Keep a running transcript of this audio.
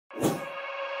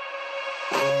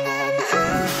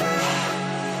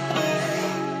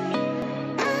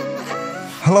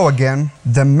Hello again.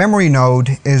 The memory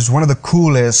node is one of the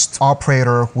coolest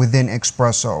operator within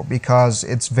Xpresso because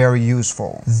it's very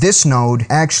useful. This node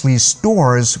actually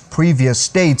stores previous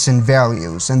states and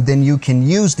values, and then you can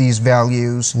use these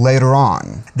values later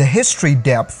on. The history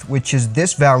depth, which is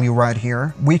this value right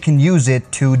here, we can use it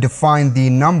to define the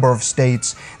number of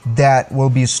states that will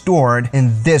be stored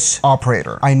in this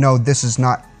operator. I know this is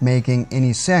not making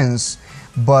any sense,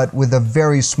 but with a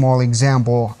very small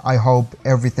example, I hope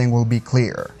everything will be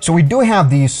clear. So we do have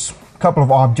these couple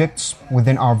of objects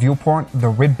within our viewport, the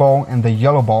red ball and the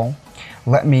yellow ball.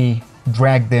 Let me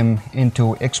drag them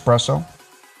into Xpresso.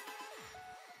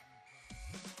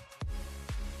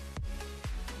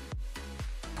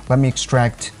 Let me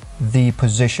extract the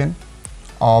position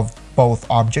of both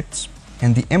objects.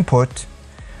 And the input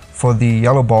for the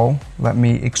yellow ball, let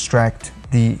me extract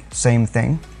the same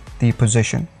thing, the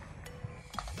position.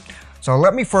 So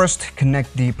let me first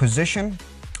connect the position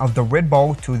of the red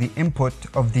ball to the input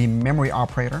of the memory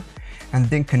operator, and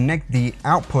then connect the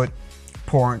output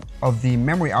port of the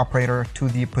memory operator to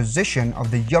the position of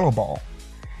the yellow ball.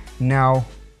 Now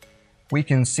we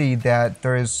can see that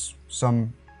there is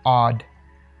some odd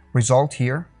result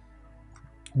here.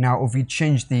 Now if we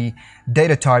change the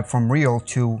data type from real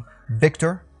to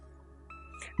Victor,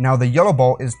 now the yellow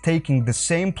ball is taking the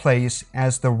same place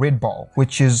as the red ball,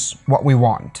 which is what we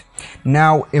want.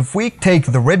 Now if we take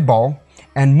the red ball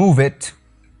and move it,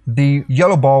 the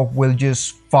yellow ball will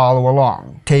just follow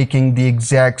along, taking the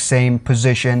exact same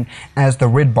position as the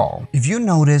red ball. If you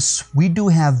notice, we do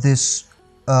have this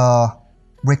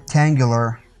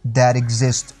rectangular that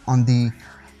exists on the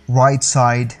right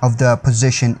side of the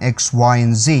position X, Y,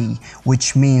 and Z,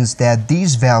 which means that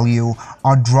these values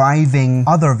are driving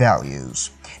other values.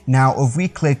 Now if we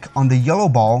click on the yellow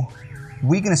ball,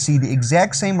 we're going to see the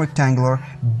exact same rectangular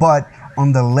but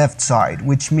on the left side,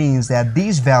 which means that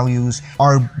these values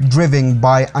are driven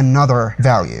by another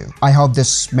value. I hope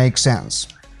this makes sense.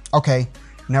 Okay,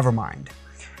 never mind.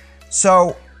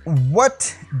 So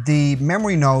what the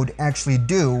memory node actually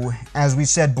do, as we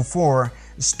said before,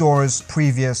 stores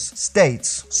previous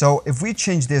states. So if we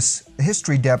change this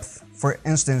history depth, for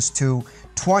instance, to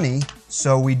 20,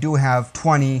 so we do have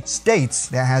 20 states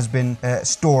that has been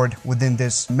stored within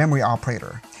this memory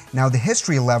operator. Now the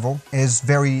history level is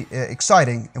very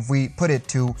exciting. If we put it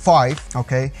to 5,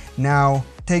 okay, now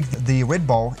take the red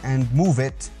ball and move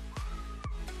it.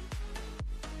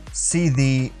 See,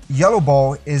 the yellow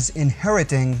ball is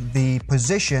inheriting the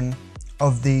position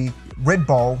of the red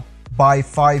ball by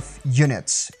 5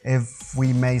 units, if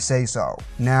we may say so.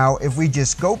 Now if we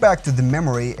just go back to the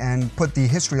memory and put the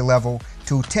history level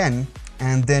to 10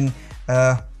 and then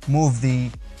move the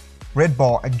red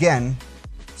ball again,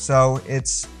 so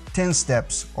it's 10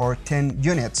 steps or 10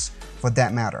 units for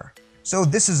that matter. So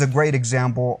this is a great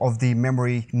example of the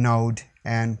memory node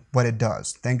and what it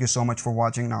does. Thank you so much for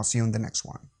watching, and I'll see you in the next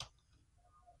one.